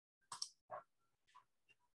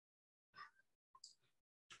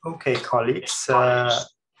Okay, colleagues, I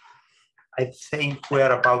think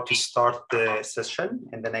we're about to start the session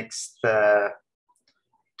in the next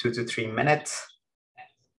 2 to 3 minutes.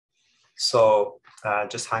 So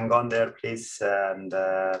just hang on there, please. And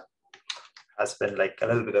has been like a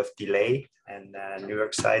little bit of delay in New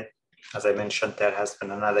York side. As I mentioned, there has been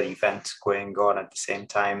another event going on at the same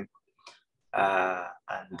time.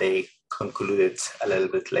 And they concluded a little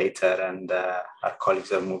bit later, and our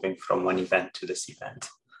colleagues are moving from one event to this event.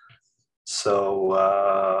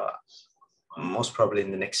 So most probably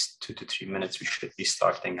in the next 2 to 3 minutes, we should be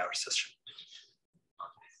starting our session.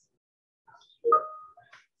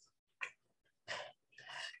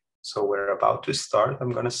 So we're about to start.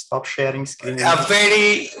 I'm going to stop sharing screen. A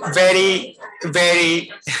very, very,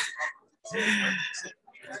 very,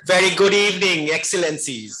 very good evening,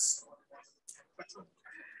 Excellencies.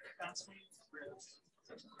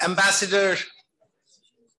 Ambassador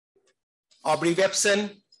Aubrey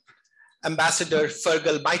Webson, Ambassador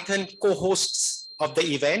Fergal Byton, co-hosts of the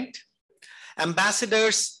event,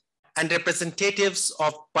 ambassadors and representatives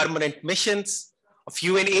of permanent missions, of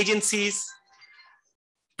UN agencies,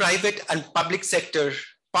 private and public sector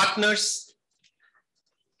partners,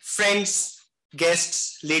 friends,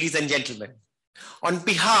 guests, ladies and gentlemen. On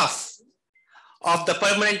behalf of the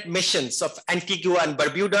permanent missions of Antigua and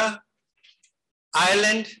Barbuda,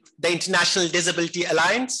 Ireland, the International Disability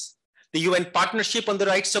Alliance, the UN Partnership on the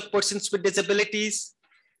Rights of Persons with Disabilities,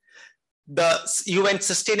 the UN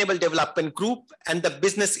Sustainable Development Group, and the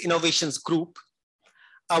Business Innovations Group,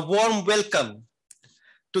 a warm welcome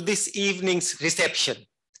to this evening's reception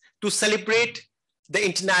to celebrate the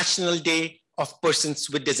International Day of Persons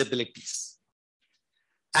with Disabilities.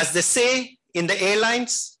 As they say in the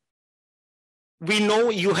airlines, we know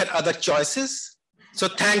you had other choices, so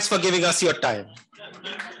thanks for giving us your time.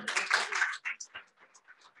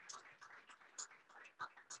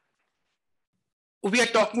 We are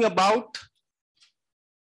talking about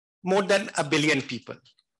more than 1 billion people.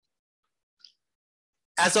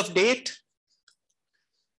 As of date,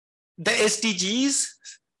 the SDGs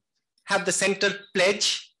have the central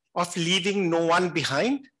pledge of leaving no one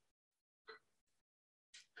behind.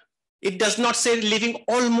 It does not say leaving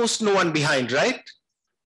almost no one behind, right?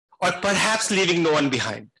 Or perhaps leaving no one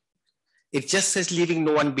behind. It just says leaving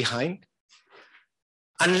no one behind.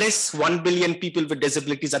 Unless 1 billion people with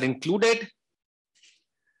disabilities are included,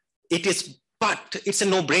 it's a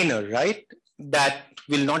no-brainer, right? That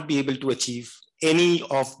will not be able to achieve any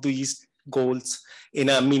of these goals in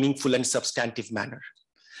a meaningful and substantive manner.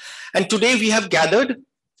 And today we have gathered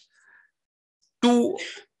to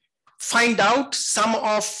find out some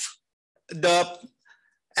of the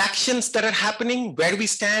actions that are happening, where we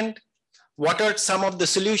stand, what are some of the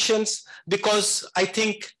solutions, because I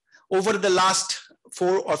think over the last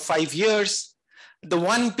 4 or 5 years, the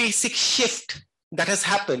one basic shift that has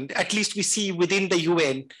happened, at least we see within the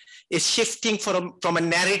UN, is shifting from a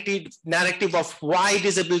narrative of why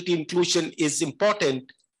disability inclusion is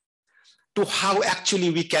important to how actually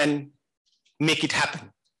we can make it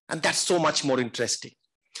happen. And that's so much more interesting.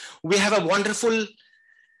 We have a wonderful,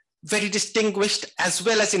 very distinguished as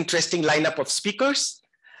well as interesting lineup of speakers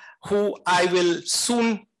who I will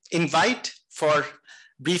soon invite for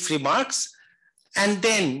brief remarks. And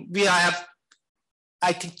then we have,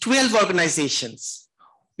 I think, 12 organizations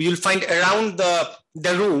you'll find around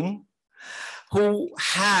the room who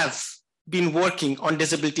have been working on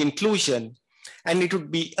disability inclusion. And it would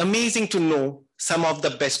be amazing to know some of the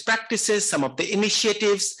best practices, some of the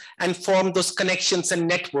initiatives, and form those connections and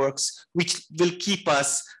networks which will keep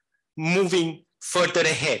us moving further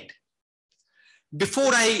ahead.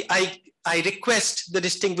 Before I request the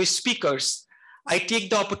distinguished speakers, I take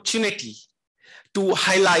the opportunity to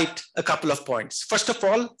highlight a couple of points. First of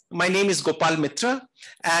all, my name is Gopal Mitra,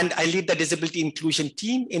 and I lead the Disability Inclusion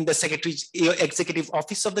team in the Executive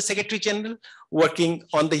Office of the Secretary General, working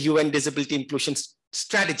on the UN Disability Inclusion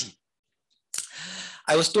Strategy.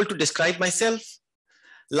 I was told to describe myself.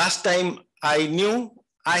 Last time I knew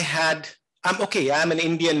I'm an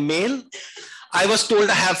Indian male. I was told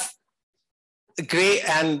I have gray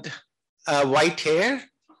and white hair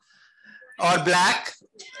or black.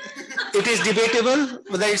 It is debatable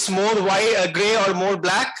whether it's more white, gray or more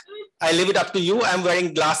black. I leave it up to you. I'm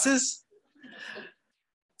wearing glasses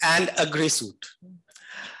and a gray suit.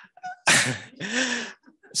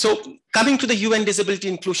 So coming to the UN Disability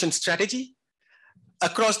Inclusion Strategy,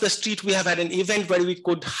 across the street, we have had an event where we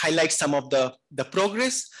could highlight some of the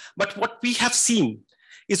progress. But what we have seen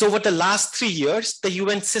is over the last 3 years, the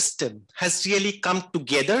UN system has really come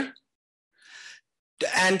together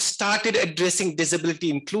and started addressing disability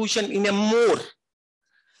inclusion in a more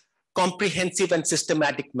comprehensive and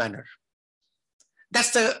systematic manner.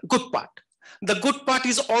 That's the good part. The good part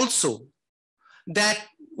is also that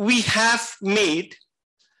we have made,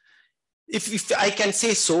 if I can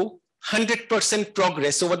say so, 100%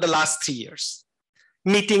 progress over the last 3 years,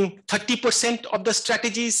 meeting 30% of the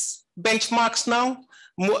strategy's benchmarks now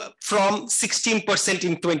from 16%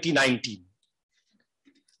 in 2019.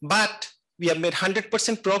 But we have made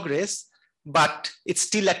 100% progress, but it's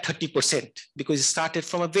still at 30% because it started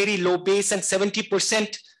from a very low base and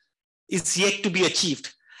 70% is yet to be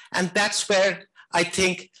achieved. And that's where I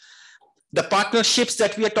think the partnerships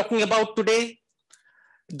that we are talking about today,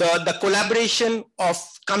 the collaboration of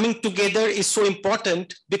coming together is so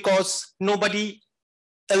important because nobody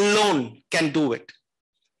alone can do it.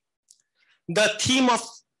 The theme of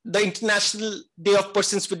the International Day of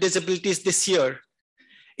Persons with Disabilities this year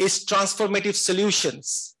is transformative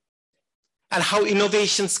solutions and how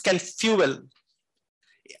innovations can fuel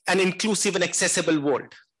an inclusive and accessible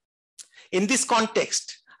world. In this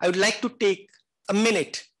context, I would like to take a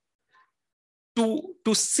minute to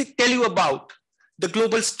tell you about the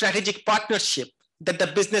global strategic partnership that the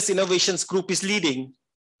Business Innovations Group is leading,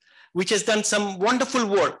 which has done some wonderful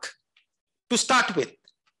work to start with,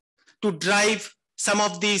 to drive some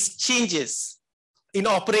of these changes in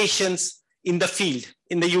operations in the field,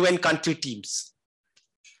 in the UN country teams.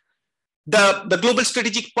 The Global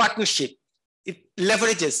Strategic Partnership, it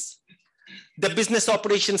leverages the business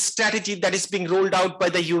operations strategy that is being rolled out by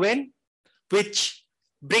the UN, which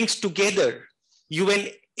brings together UN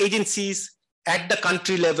agencies at the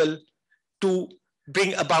country level to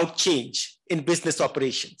bring about change in business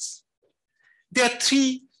operations. There are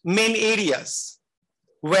 3 main areas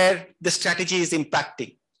where the strategy is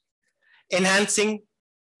impacting: enhancing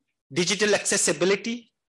digital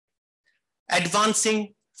accessibility,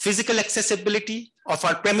 advancing physical accessibility of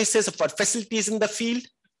our premises, of our facilities in the field,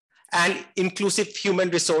 and inclusive human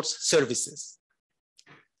resource services.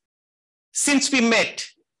 Since we met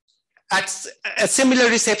at a similar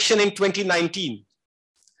reception in 2019,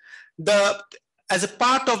 as a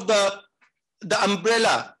part of the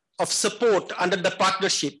umbrella of support under the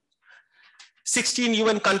partnership, 16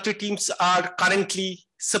 UN country teams are currently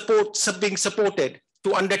being supported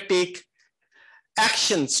to undertake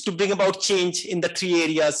actions to bring about change in the 3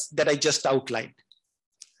 areas that I just outlined.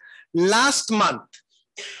 Last month,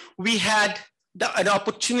 we had an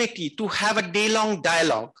opportunity to have a day-long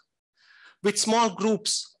dialogue with small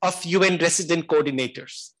groups of UN resident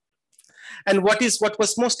coordinators. And what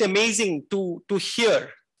was most amazing to hear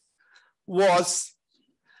was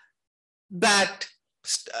that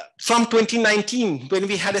from 2019, when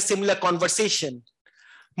we had a similar conversation,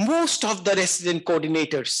 most of the resident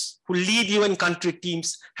coordinators who lead UN country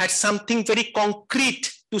teams had something very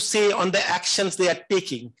concrete to say on the actions they are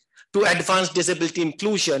taking to advance disability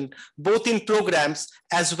inclusion, both in programs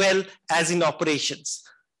as well as in operations.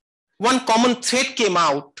 One common thread came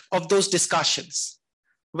out of those discussions,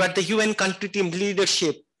 where the UN country team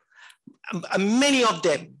leadership, many of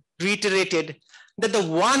them reiterated that the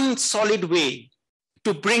one solid way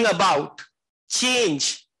to bring about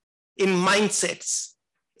change in mindsets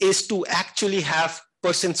is to actually have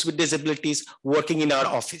persons with disabilities working in our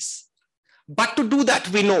office. But to do that,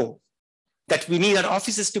 we know that we need our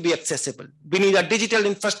offices to be accessible. We need our digital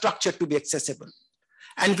infrastructure to be accessible.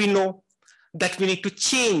 And we know that we need to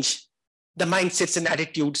change the mindsets and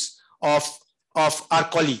attitudes of our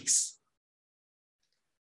colleagues.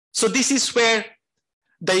 So this is where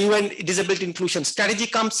the UN Disability Inclusion Strategy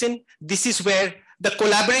comes in. This is where the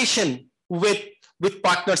collaboration with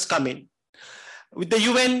partners come in. The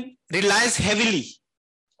UN relies heavily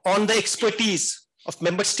on the expertise of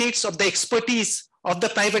member states, of the expertise of the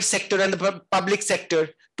private sector and the public sector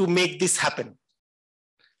to make this happen.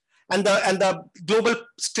 And the global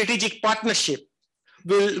strategic partnership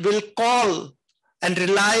will call and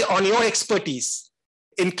rely on your expertise,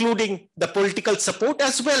 including the political support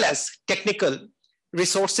as well as technical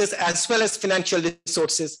resources, as well as financial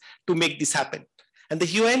resources to make this happen. And the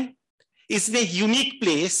UN is in a unique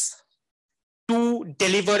place to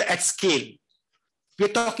deliver at scale. We're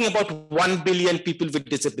talking about 1 billion people with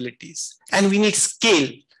disabilities, and we need scale.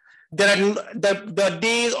 The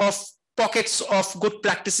days of pockets of good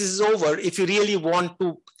practices is over if you really want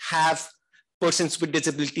to have persons with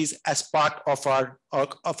disabilities as part of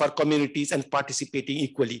our communities and participating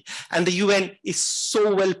equally. And the UN is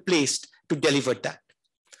so well placed to deliver that.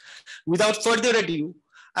 Without further ado,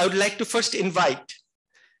 I would like to first invite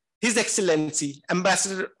His Excellency,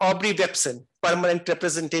 Ambassador Aubrey Webson, Permanent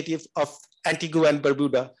Representative of Antigua and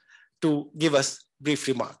Barbuda, to give us brief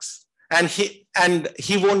remarks. And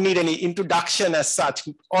he won't need any introduction as such.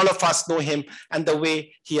 All of us know him and the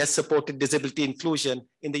way he has supported disability inclusion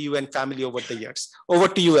in the UN family over the years. Over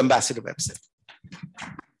to you, Ambassador Webster.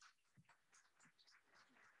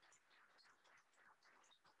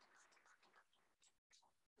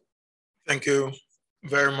 Thank you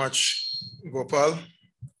very much, Gopal.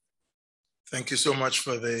 Thank you so much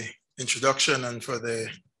for the introduction and for the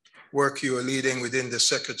work you are leading within the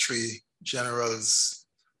Secretary General's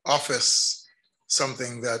office,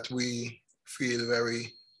 something that we feel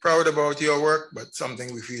very proud about your work, but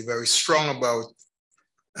something we feel very strong about,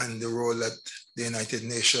 and the role that the United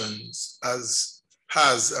Nations has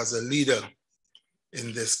as a leader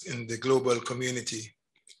in the global community.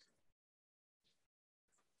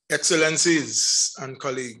 Excellencies and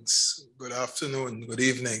colleagues, good afternoon, good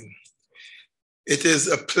evening. It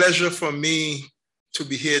is a pleasure for me to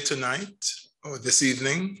be here tonight or this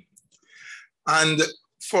evening. And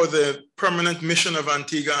for the permanent mission of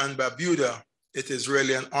Antigua and Barbuda, it is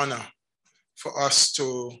really an honor for us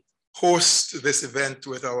to host this event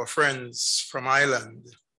with our friends from Ireland.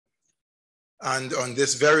 And on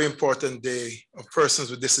this very important day of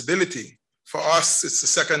persons with disability, for us, it's the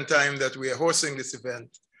second time that we are hosting this event,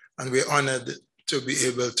 and we're honored to be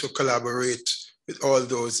able to collaborate with all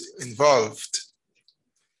those involved.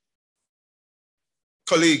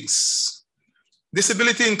 Colleagues,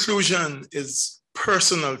 disability inclusion is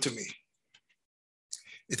personal to me.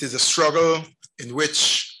 It is a struggle in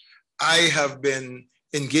which I have been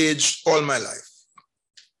engaged all my life.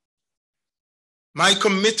 My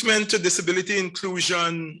commitment to disability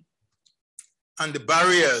inclusion and the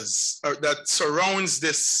barriers that surrounds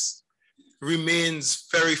this remains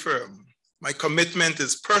very firm. My commitment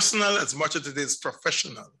is personal as much as it is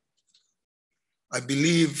professional. I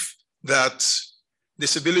believe that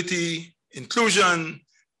disability inclusion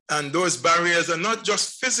and those barriers are not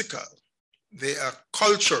just physical, they are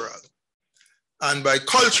cultural. And by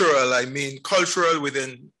cultural, I mean cultural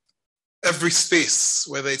within every space,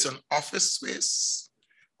 whether it's an office space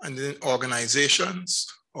and in organizations,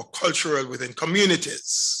 or cultural within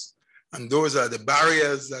communities. And those are the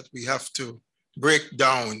barriers that we have to break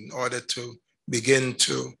down in order to begin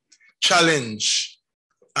to challenge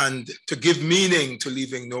and to give meaning to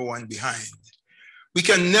leaving no one behind. We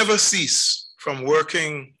can never cease from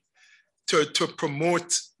working to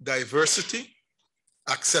promote diversity,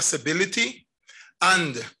 accessibility,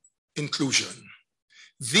 and inclusion.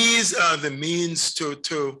 These are the means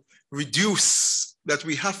to reduce, that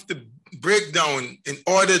we have to break down in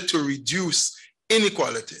order to reduce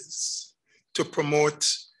inequalities, to promote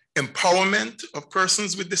empowerment of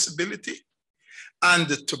persons with disability, and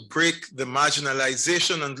to break the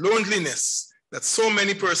marginalization and loneliness that so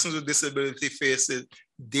many persons with disability face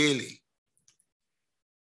daily.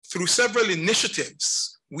 Through several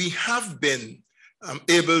initiatives, we have been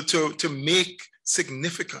able to make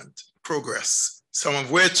significant progress, some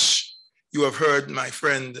of which you have heard my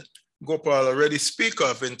friend Gopal already speak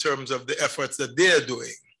of in terms of the efforts that they are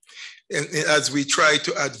doing, and as we try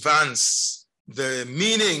to advance the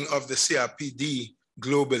meaning of the CRPD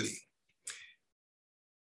globally.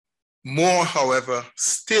 More, however,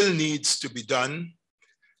 still needs to be done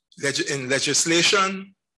in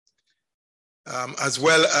legislation, as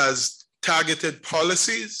well as targeted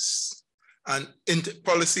policies and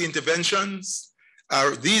policy interventions.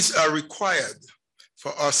 These are required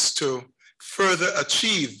for us to further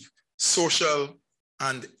achieve social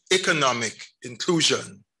and economic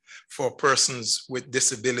inclusion for persons with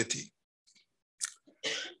disability.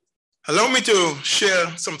 Allow me to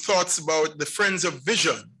share some thoughts about the Friends of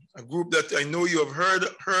Vision, a group that I know you have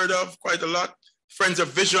heard of quite a lot. Friends of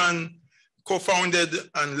Vision, co-founded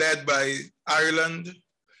and led by Ireland,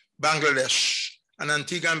 Bangladesh, and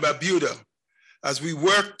Antigua and Barbuda, as we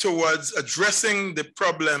work towards addressing the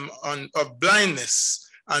problem of blindness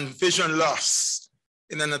and vision loss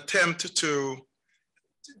in an attempt to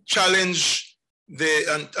challenge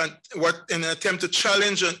an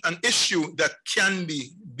issue that can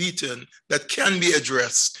be beaten, that can be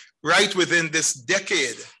addressed right within this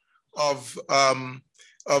decade of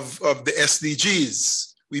the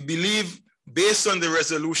SDGs. We believe, based on the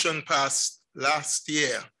resolution passed last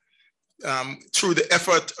year, through the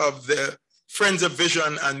effort of the Friends of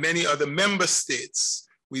Vision and many other member states,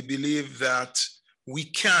 we believe that we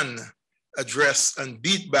can address and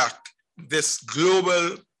beat back this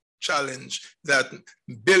global challenge that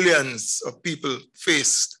billions of people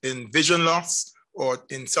face in vision loss, or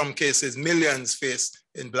in some cases, millions face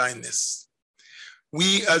in blindness.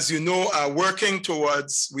 We, as you know, are working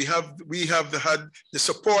towards, we have had the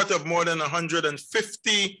support of more than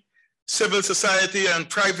 150 civil society and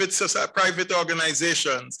private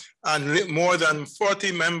organizations, and more than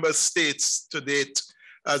 40 member states to date,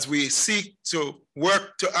 as we seek to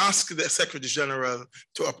work to ask the Secretary General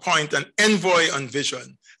to appoint an envoy on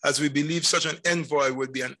vision, as we believe such an envoy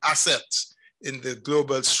will be an asset in the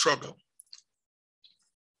global struggle.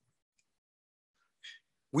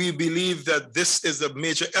 We believe that this is a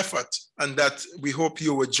major effort and that we hope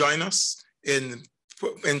you will join us in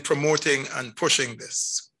promoting and pushing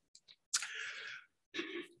this.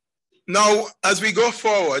 Now, as we go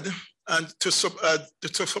forward and to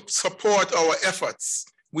support our efforts,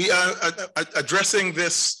 we are addressing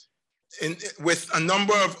this with a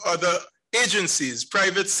number of other agencies,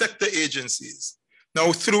 private sector agencies.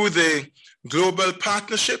 Now, through the global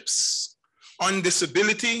partnerships on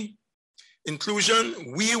disability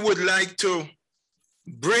inclusion, we would like to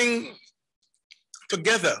bring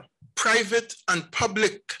together private and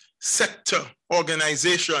public sector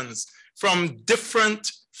organizations from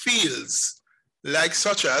different fields, like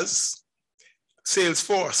such as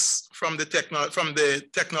Salesforce from the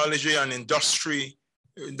technology and industry,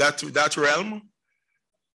 that realm,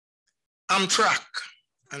 Amtrak,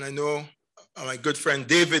 and I know my good friend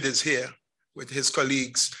David is here with his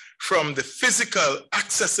colleagues, from the physical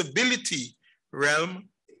accessibility realm,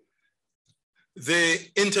 the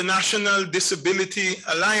International Disability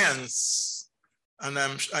Alliance, and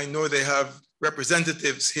I know they have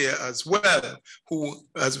representatives here as well,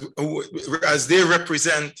 as they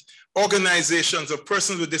represent organizations of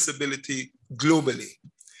persons with disability globally.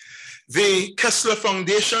 The Kessler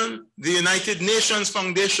Foundation, the United Nations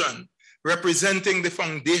Foundation, representing the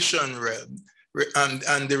foundation realm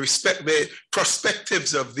and the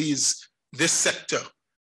perspectives of this sector,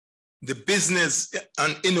 the business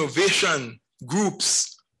and innovation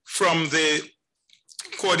groups from the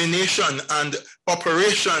coordination and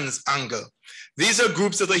operations angle. These are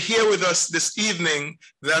groups that are here with us this evening,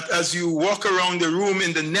 that as you walk around the room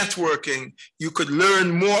in the networking, you could learn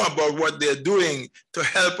more about what they're doing to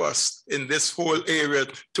help us in this whole area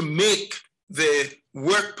to make the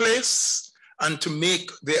workplace and to make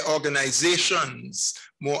their organizations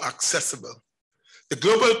more accessible. The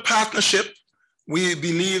global partnership, we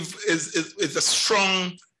believe, is a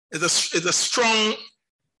strong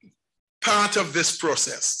part of this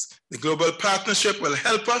process. The global partnership will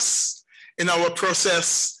help us in our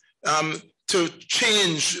process to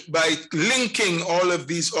change by linking all of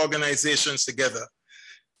these organizations together.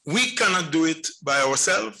 We cannot do it by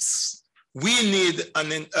ourselves. We need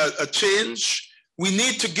a change. We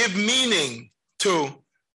need to give meaning to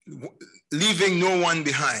leaving no one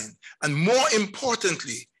behind. And more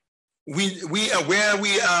importantly, we are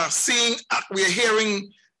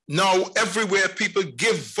hearing now everywhere people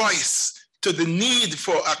give voice to the need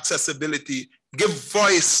for accessibility, give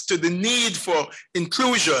voice to the need for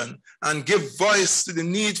inclusion, and give voice to the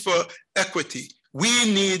need for equity. We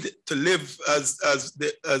need to live, as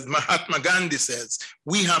Mahatma Gandhi says,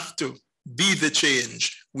 we have to be the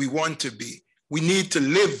change we want to be. We need to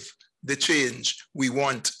live the change we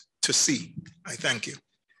want to see. I thank you.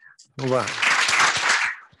 Wow.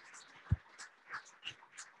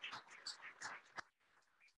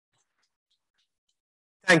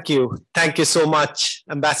 Thank you. Thank you so much,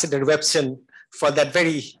 Ambassador Webson, for that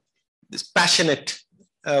very passionate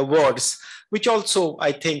words, which also,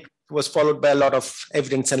 I think, was followed by a lot of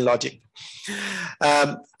evidence and logic.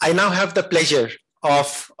 I now have the pleasure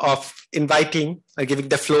of inviting or giving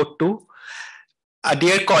the floor to a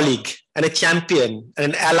dear colleague and a champion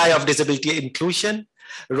and an ally of disability inclusion,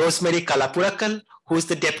 Rosemary Kalapurakal, who is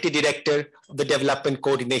the Deputy Director of the Development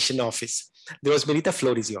Coordination Office. Rosemary, the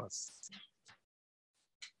floor is yours.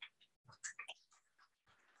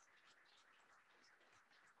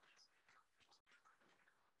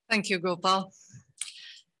 Thank you, Gopal.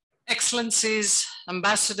 Excellencies,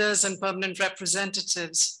 ambassadors and permanent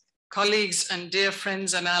representatives, colleagues and dear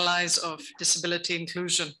friends and allies of disability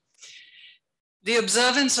inclusion. The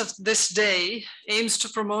observance of this day aims to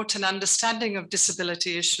promote an understanding of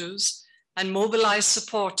disability issues and mobilize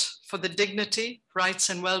support for the dignity, rights,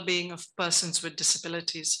 and well-being of persons with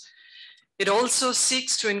disabilities. It also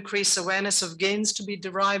seeks to increase awareness of gains to be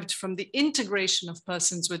derived from the integration of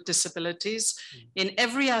persons with disabilities in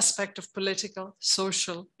every aspect of political,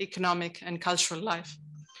 social, economic, and cultural life.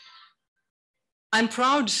 I'm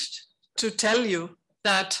proud to tell you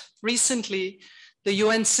that recently the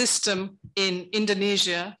UN system in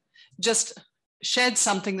Indonesia just shared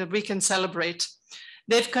something that we can celebrate.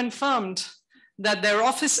 They've confirmed that their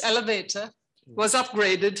office elevator was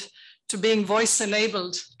upgraded to being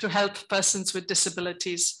voice-enabled to help persons with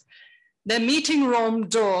disabilities. Their meeting room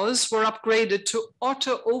doors were upgraded to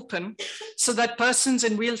auto-open so that persons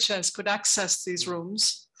in wheelchairs could access these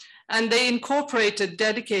rooms. And they incorporated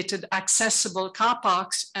dedicated accessible car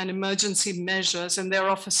parks and emergency measures in their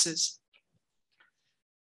offices.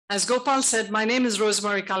 As Gopal said, my name is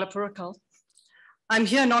Rosemary Kalapurakal. I'm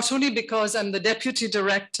here not only because I'm the deputy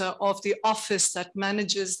director of the office that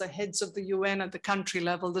manages the heads of the UN at the country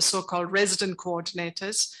level, the so-called resident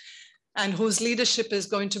coordinators, and whose leadership is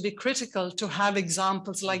going to be critical to have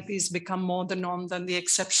examples like these become more the norm than the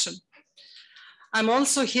exception. I'm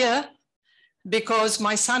also here because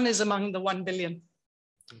my son is among the 1 billion.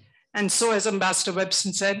 And so, as Ambassador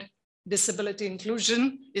Webson said, disability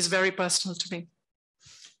inclusion is very personal to me.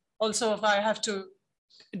 Also, if I have to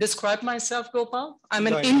describe myself, Gopal, I'm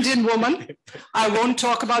an Indian woman. I won't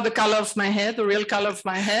talk about the color of my hair, the real color of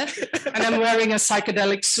my hair, and I'm wearing a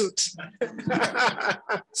psychedelic suit.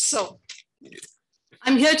 So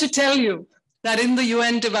I'm here to tell you that in the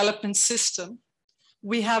UN development system,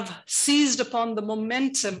 we have seized upon the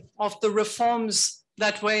momentum of the reforms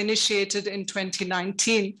that were initiated in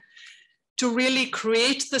 2019 to really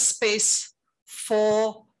create the space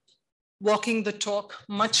for walking the talk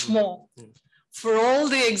much more. For all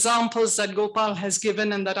the examples that Gopal has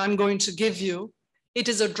given and that I'm going to give you, it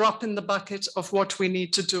is a drop in the bucket of what we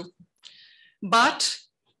need to do. But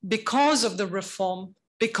because of the reform,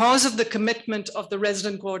 because of the commitment of the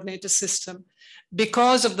resident coordinator system,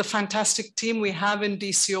 because of the fantastic team we have in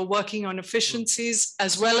DCO working on efficiencies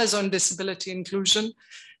as well as on disability inclusion,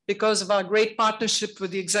 because of our great partnership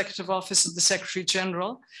with the Executive Office of the Secretary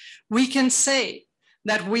General, we can say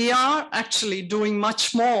that we are actually doing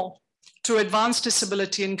much more to advance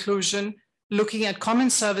disability inclusion, looking at common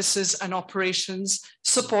services and operations,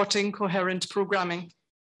 supporting coherent programming.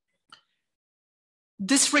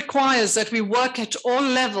 This requires that we work at all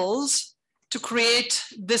levels to create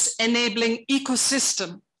this enabling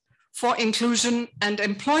ecosystem for inclusion and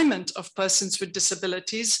employment of persons with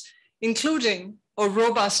disabilities, including a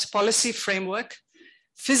robust policy framework,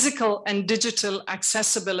 physical and digital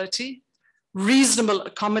accessibility, reasonable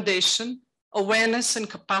accommodation, awareness and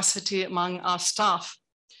capacity among our staff.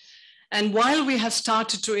 And while we have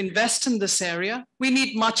started to invest in this area, we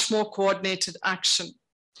need much more coordinated action.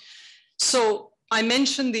 So I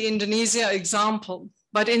mentioned the Indonesia example,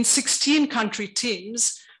 but in 16 country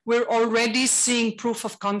teams, we're already seeing proof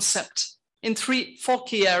of concept in 4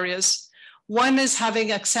 key areas. One is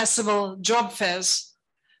having accessible job fairs,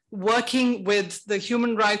 working with the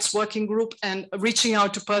Human Rights Working Group and reaching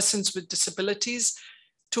out to persons with disabilities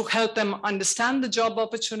to help them understand the job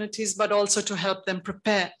opportunities, but also to help them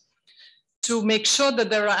prepare, to make sure that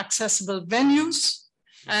there are accessible venues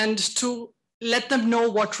and to let them know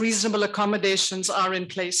what reasonable accommodations are in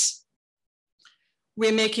place.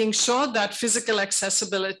 We're making sure that physical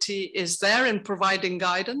accessibility is there and providing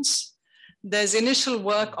guidance. There's initial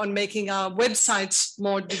work on making our websites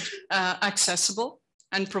more accessible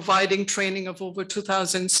and providing training of over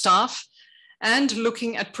 2,000 staff, and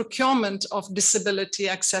looking at procurement of disability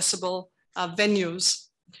accessible venues.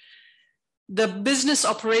 The business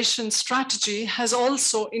operations strategy has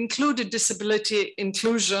also included disability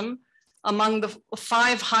inclusion among the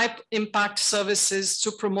 5 high impact services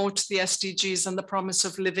to promote the SDGs and the promise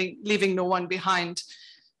of leaving no one behind.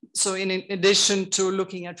 So in addition to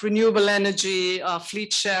looking at renewable energy,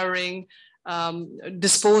 fleet sharing,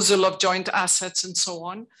 disposal of joint assets and so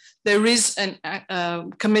on, there is a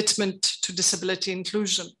commitment to disability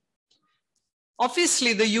inclusion.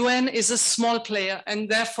 Obviously, the UN is a small player, and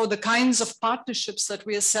therefore the kinds of partnerships that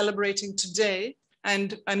we are celebrating today,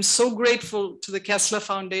 and I'm so grateful to the Kessler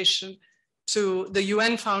Foundation, to the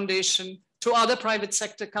UN Foundation, to other private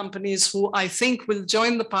sector companies who I think will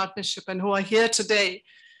join the partnership and who are here today.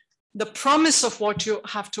 The promise of what you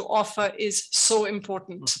have to offer is so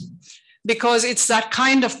important, because it's that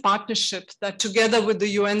kind of partnership that, together with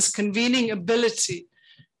the UN's convening ability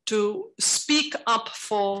to speak up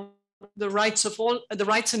for the rights of all, the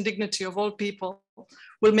rights and dignity of all people,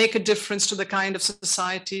 will make a difference to the kind of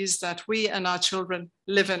societies that we and our children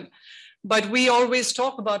live in. But we always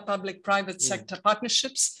talk about public-private sector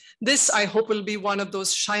partnerships. This, I hope, will be one of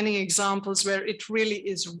those shining examples where it really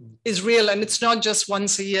is real, and it's not just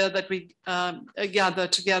once a year that we gather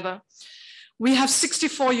together. We have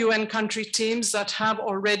 64 UN country teams that have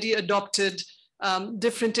already adopted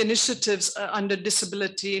different initiatives under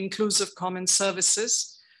disability inclusive common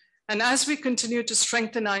services. And as we continue to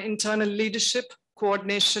strengthen our internal leadership,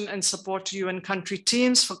 coordination, and support to UN country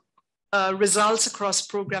teams for results across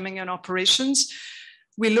programming and operations,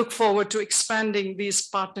 we look forward to expanding these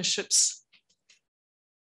partnerships.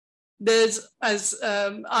 There's, as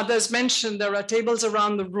others mentioned, there are tables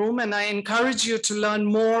around the room, and I encourage you to learn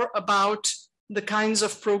more about the kinds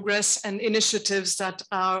of progress and initiatives that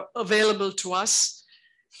are available to us.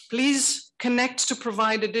 Please connect to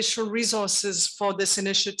provide additional resources for this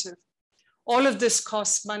initiative. All of this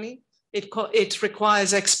costs money. It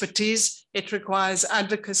requires expertise. It requires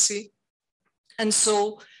advocacy. And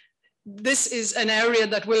so this is an area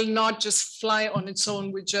that will not just fly on its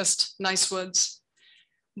own with just nice words.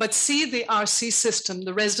 But see the RC system,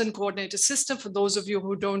 the resident coordinator system, for those of you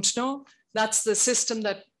who don't know, that's the system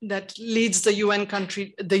that leads the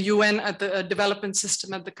UN at the development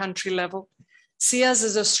system at the country level. See us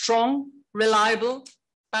as a strong, reliable,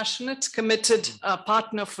 passionate, committed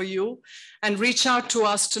partner for you, and reach out to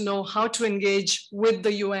us to know how to engage with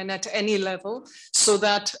the UN at any level so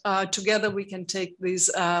that together we can take these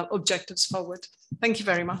objectives forward. Thank you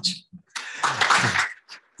very much.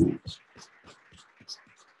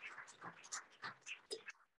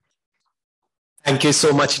 Thank you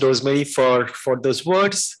so much, Rosemary, for those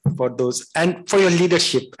words, and for your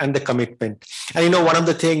leadership and the commitment. And you know, one of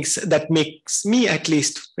the things that makes me at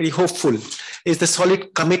least very hopeful is the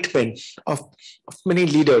solid commitment of many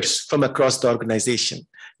leaders from across the organization.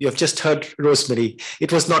 You have just heard Rosemary.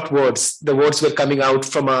 It was not words. The words were coming out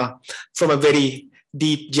from a very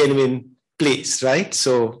deep, genuine place, right?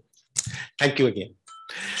 So thank you again.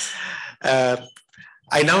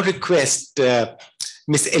 I now request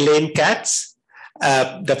Ms. Elaine Katz,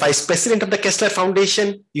 the Vice President of the Kessler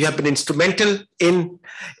Foundation. You have been instrumental in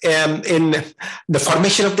the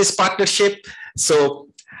formation of this partnership. So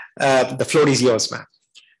the floor is yours, ma'am.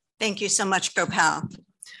 Thank you so much, Gopal.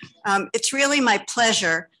 It's really my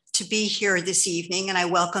pleasure to be here this evening, and I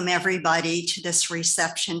welcome everybody to this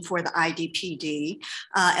reception for the IDPD.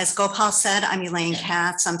 As Gopal said, I'm Elaine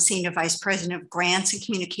Katz. I'm Senior Vice President of Grants and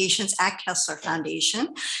Communications at Kessler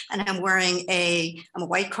Foundation, and I'm a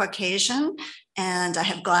white Caucasian, and I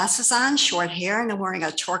have glasses on, short hair, and I'm wearing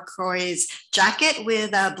a turquoise jacket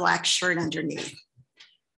with a black shirt underneath.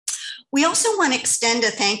 We also want to extend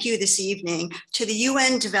a thank you this evening to the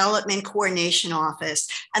UN Development Coordination Office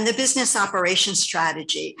and the Business Operations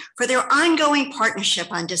Strategy for their ongoing partnership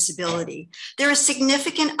on disability. There is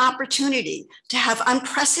significant opportunity to have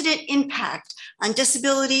unprecedented impact on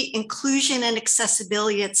disability inclusion and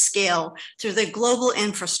accessibility at scale through the global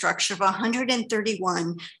infrastructure of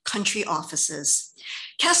 131 country offices.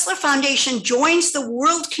 Kessler Foundation joins the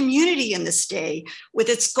world community in this day with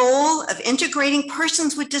its goal of integrating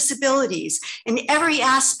persons with disabilities in every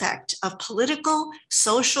aspect of political,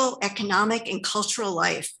 social, economic, and cultural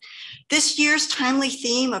life. This year's timely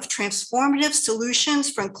theme of transformative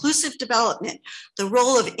solutions for inclusive development, the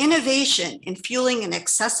role of innovation in fueling an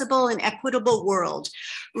accessible and equitable world,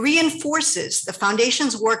 reinforces the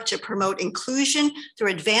Foundation's work to promote inclusion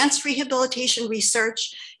through advanced rehabilitation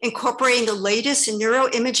research, incorporating the latest in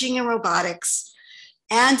neuroimaging and robotics,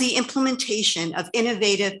 and the implementation of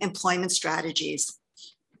innovative employment strategies.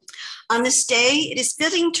 On this day, it is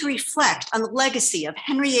fitting to reflect on the legacy of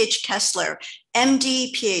Henry H. Kessler,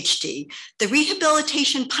 MD, PhD, the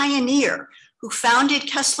rehabilitation pioneer who founded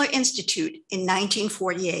Kessler Institute in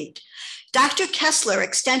 1948. Dr. Kessler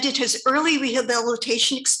extended his early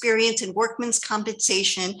rehabilitation experience in workmen's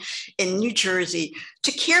compensation in New Jersey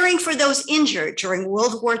to caring for those injured during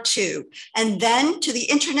World War II, and then to the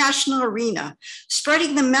international arena,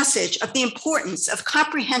 spreading the message of the importance of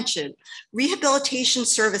comprehensive rehabilitation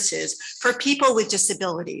services for people with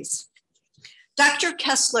disabilities. Dr.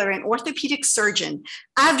 Kessler, an orthopedic surgeon,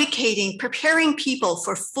 advocating preparing people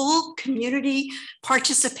for full community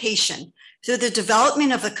participation through the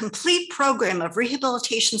development of a complete program of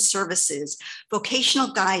rehabilitation services,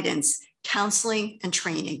 vocational guidance, counseling, and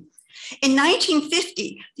training. In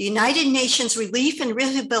 1950, the United Nations Relief and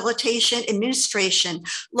Rehabilitation Administration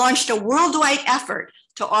launched a worldwide effort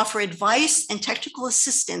to offer advice and technical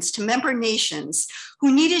assistance to member nations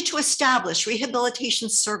who needed to establish rehabilitation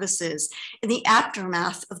services in the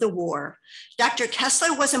aftermath of the war. Dr.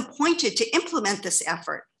 Kessler was appointed to implement this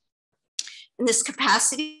effort. In this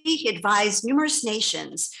capacity, he advised numerous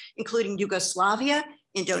nations, including Yugoslavia,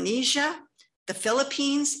 Indonesia, the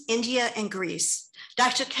Philippines, India, and Greece.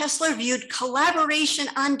 Dr. Kessler viewed collaboration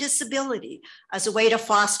on disability as a way to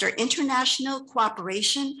foster international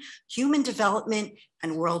cooperation, human development,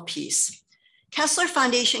 and world peace. Kessler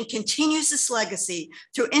Foundation continues this legacy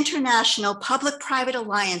through international public-private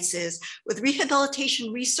alliances with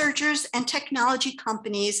rehabilitation researchers and technology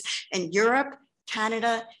companies in Europe,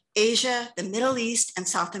 Canada, Asia, the Middle East, and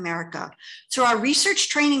South America. Through our research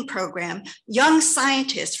training program, young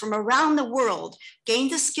scientists from around the world gain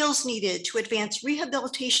the skills needed to advance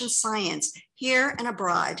rehabilitation science here and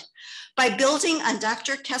abroad. By building on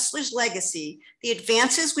Dr. Kessler's legacy, the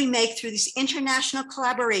advances we make through these international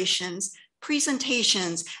collaborations,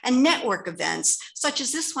 presentations, and network events, such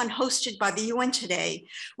as this one hosted by the UN today,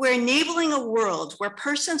 we're enabling a world where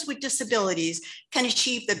persons with disabilities can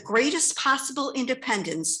achieve the greatest possible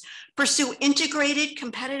independence, pursue integrated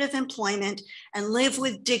competitive employment, and live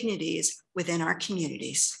with dignities within our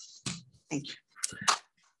communities. Thank you.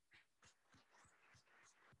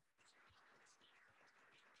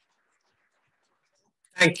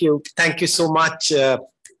 Thank you. Thank you so much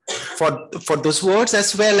for those words,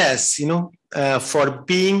 as well as, for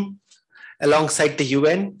being alongside the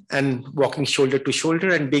UN and walking shoulder to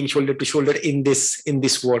shoulder and being shoulder to shoulder in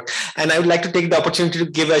this work. And I would like to take the opportunity to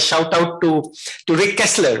give a shout out to Rick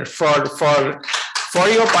Kessler for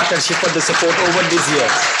your partnership, for the support over these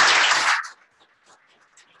years.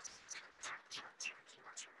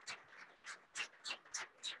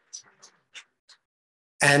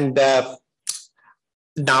 And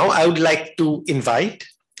now I would like to invite,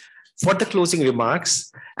 for the closing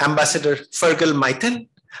remarks, Ambassador Fergal Myton,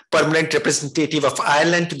 Permanent Representative of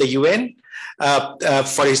Ireland to the UN,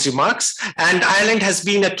 for his remarks. And Ireland has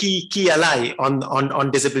been a key ally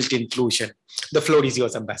on disability inclusion. The floor is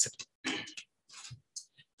yours, Ambassador.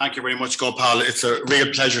 Thank you very much, Gopal. It's a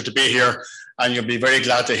real pleasure to be here, and you'll be very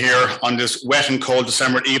glad to hear on this wet and cold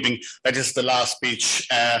December evening that this is the last speech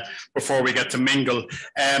before we get to mingle.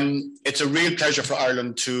 It's a real pleasure for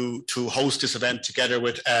Ireland to host this event together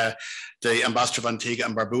with the Ambassador of Antigua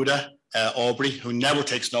and Barbuda, Aubrey, who never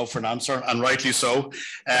takes no for an answer, and rightly so,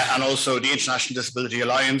 and also the International Disability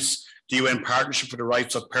Alliance, the UN Partnership for the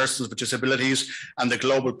Rights of Persons with Disabilities, and the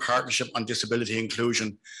Global Partnership on Disability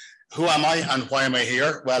Inclusion. Who am I and why am I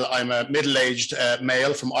here? Well, I'm a middle-aged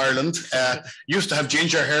male from Ireland. Used to have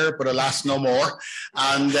ginger hair, but alas, no more.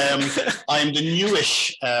 And I'm the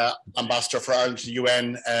newish ambassador for Ireland to the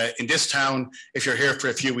UN in this town. If you're here for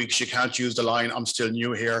a few weeks, you can't use the line, I'm still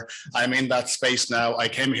new here. I'm in that space now. I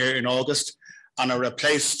came here in August and I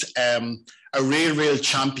replaced a real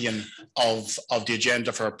champion of the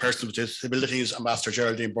agenda for persons with disabilities, Ambassador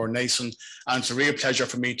Geraldine Bourne-Nason. And it's a real pleasure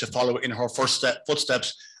for me to follow in her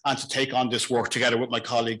footsteps and to take on this work together with my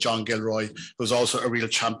colleague, John Gilroy, who's also a real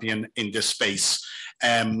champion in this space.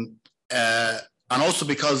 And also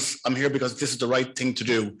because I'm here because this is the right thing to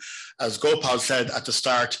do. As Gopal said at the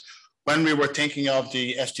start, when we were thinking of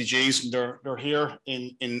the SDGs, and they're here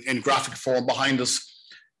in graphic form behind us,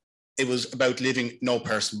 it was about leaving no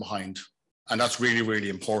person behind. And that's really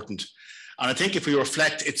important. And I think if we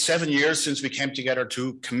reflect, it's 7 years since we came together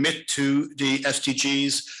to commit to the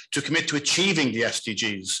SDGs, to commit to achieving the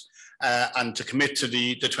SDGs, and to commit to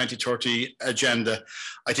the 2030 agenda.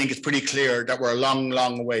 I think it's pretty clear that we're a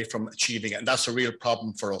long way from achieving it. And that's a real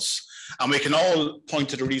problem for us. And we can all point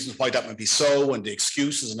to the reasons why that might be so, and the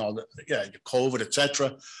excuses and all the, COVID,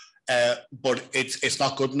 etc. But it's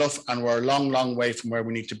not good enough, and we're a long way from where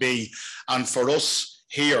we need to be. And for us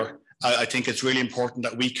here, I think it's really important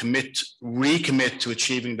that we recommit to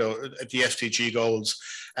achieving the SDG goals.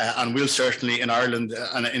 And we'll certainly in Ireland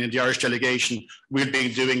and in the Irish delegation, we'll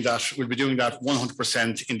be doing that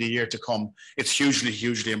 100% in the year to come. It's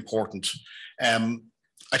hugely important. I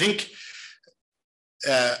think,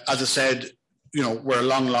 as I said, we're a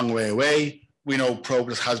long way away. We know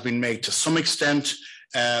progress has been made to some extent,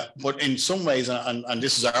 but in some ways, and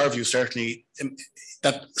this is our view certainly,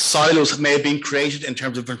 that silos may have been created in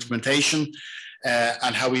terms of implementation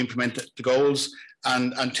and how we implement the goals,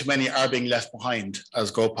 and too many are being left behind, as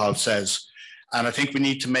Gopal says. And I think we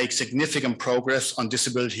need to make significant progress on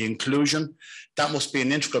disability inclusion. That must be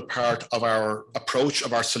an integral part of our approach,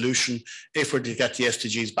 of our solution, if we're to get the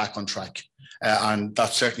SDGs back on track. And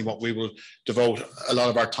that's certainly what we will devote a lot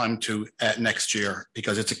of our time to next year,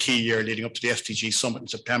 because it's a key year leading up to the SDG Summit in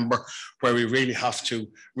September, where we really have to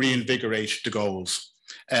reinvigorate the goals.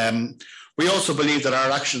 We also believe that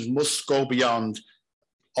our actions must go beyond,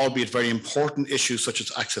 albeit very important, issues such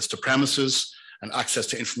as access to premises and access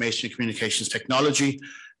to information and communications technology,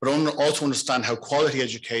 but also understand how quality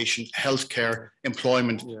education, healthcare,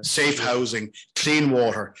 employment, safe housing, clean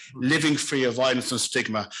water, living free of violence and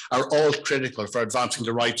stigma are all critical for advancing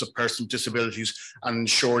the rights of persons with disabilities and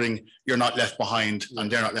ensuring you're not left behind and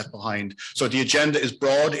they're not left behind. So the agenda is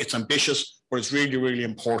broad, it's ambitious, but it's really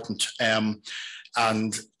important.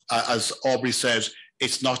 And as Aubrey says,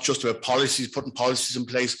 it's not just about policies, putting policies in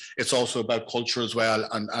place. It's also about culture as well,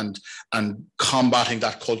 and combating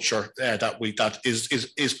that culture that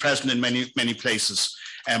is present in many places.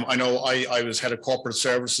 I know I was head of corporate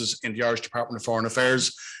services in the Irish Department of Foreign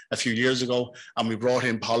Affairs a few years ago, and we brought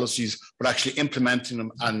in policies, but actually implementing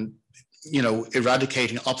them and, you know,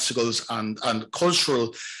 eradicating obstacles and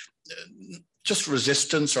cultural just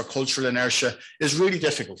resistance or cultural inertia is really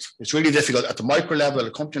difficult. It's really difficult at the micro level, at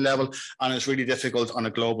the company level, and it's really difficult on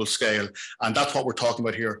a global scale. And that's what we're talking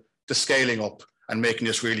about here, the scaling up and making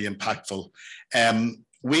this really impactful.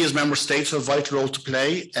 We as member states have a vital role to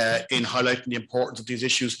play in highlighting the importance of these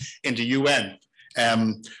issues in the UN.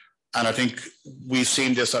 And I think we've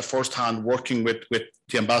seen this at first hand working with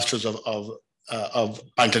the ambassadors of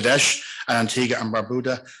Bangladesh and Antigua and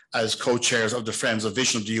Barbuda as co-chairs of the Friends of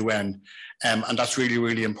Vision of the UN. And that's really,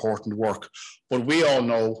 really important work. But we all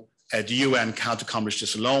know the UN can't accomplish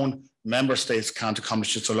this alone. Member states can't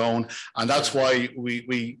accomplish this alone. And that's why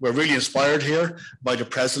we're really inspired here by the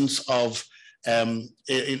presence of,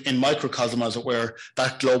 in microcosm, as it were,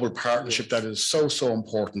 that global partnership that is so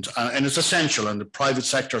important. And it's essential in the private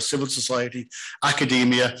sector, civil society,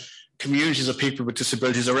 academia, communities of people with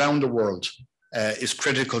disabilities around the world. Is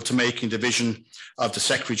critical to making the vision of the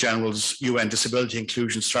Secretary General's UN Disability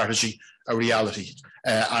Inclusion Strategy a reality.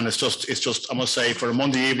 And it's just, I must say, for a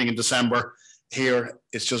Monday evening in December here,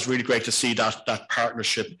 it's just really great to see that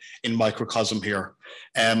partnership in microcosm here.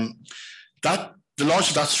 The launch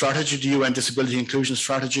of that strategy, the UN Disability Inclusion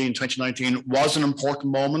Strategy in 2019, was an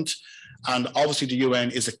important moment. And obviously the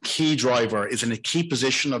UN is a key driver, is in a key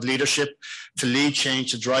position of leadership to lead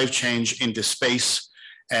change, to drive change in this space.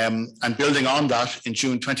 And building on that, in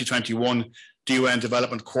June 2021, the UN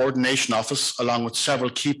Development Coordination Office, along with several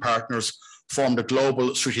key partners, formed a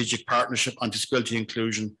global strategic partnership on disability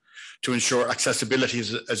inclusion to ensure accessibility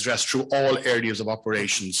is addressed through all areas of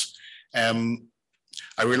operations.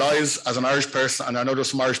 I realize as an Irish person, and I know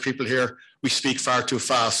there's some Irish people here, we speak far too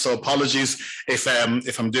fast. So apologies if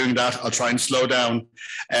I'm doing that. I'll try and slow down,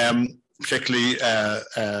 particularly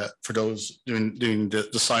for those doing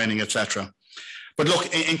the signing, etc. But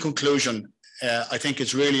look, in conclusion, I think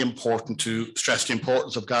it's really important to stress the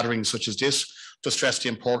importance of gatherings such as this, to stress the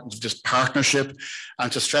importance of this partnership,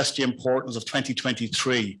 and to stress the importance of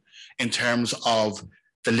 2023 in terms of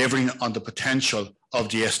delivering on the potential of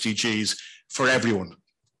the SDGs for everyone.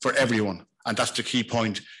 And that's the key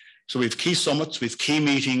point. So we have key summits, we have key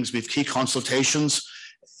meetings, we have key consultations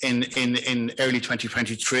in early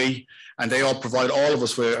 2023, and they all provide all of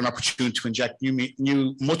us with an opportunity to inject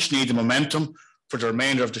new much needed momentum for the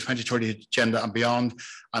remainder of the 2030 agenda and beyond.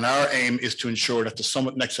 And our aim is to ensure that the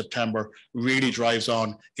summit next September really drives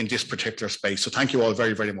on in this particular space. So thank you all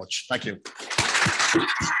very, very much. Thank you.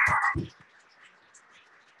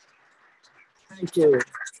 Thank you.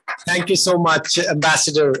 Thank you so much,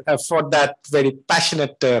 Ambassador, for that very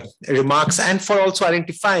passionate remarks, and for also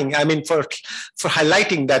identifying, for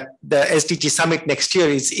highlighting that the SDG Summit next year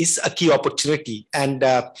is a key opportunity, and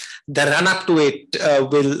the run-up to it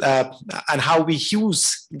and how we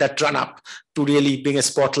use that run-up to really bring a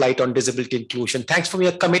spotlight on disability inclusion. Thanks for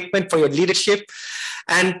your commitment, for your leadership,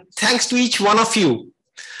 and thanks to each one of you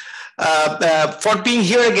for being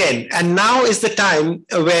here again. And now is the time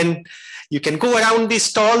when you can go around these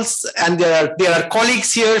stalls, and there are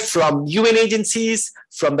colleagues here from UN agencies,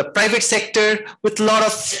 from the private sector, with a lot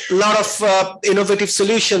of innovative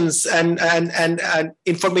solutions and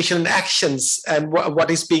information and actions and what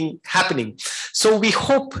is happening. So we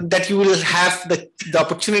hope that you will have the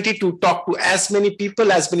opportunity to talk to as many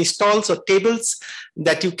people, as many stalls or tables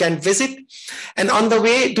that you can visit. And on the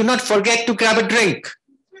way, do not forget to grab a drink.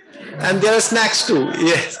 And there are snacks too.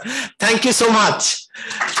 Yes. Thank you so much.